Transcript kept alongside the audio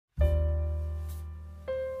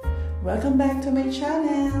Welcome back to my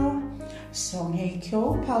channel. Hye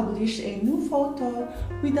Kyo published a new photo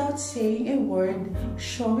without saying a word,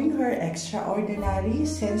 showing her extraordinary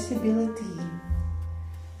sensibility.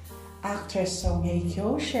 Actress Hye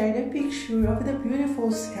Kyo shared a picture of the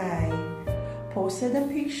beautiful sky, posted a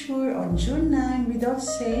picture on June 9 without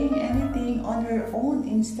saying anything on her own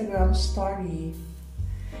Instagram story.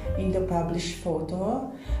 In the published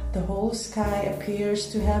photo, the whole sky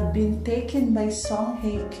appears to have been taken by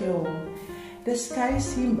Hye Kyo. The sky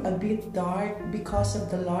seemed a bit dark because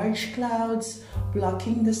of the large clouds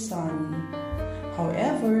blocking the sun.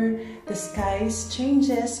 However, the sky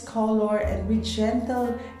changes color and with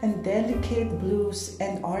gentle and delicate blues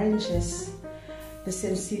and oranges. The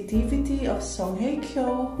sensitivity of Hye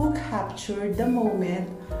Kyo, who captured the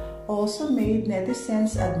moment, also made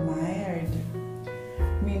netizens admired.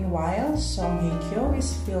 Meanwhile, Hye Kyo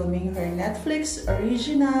is filming her Netflix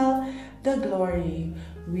original, The Glory,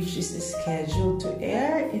 which is scheduled to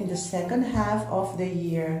air in the second half of the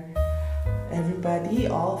year. Everybody,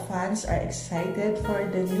 all fans are excited for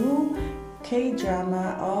the new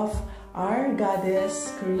K-drama of our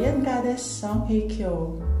goddess, Korean goddess Hye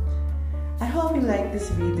Kyo. I hope you like this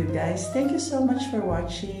video, guys. Thank you so much for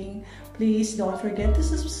watching. Please don't forget to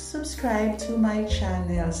subscribe to my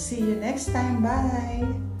channel. See you next time.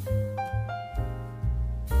 Bye!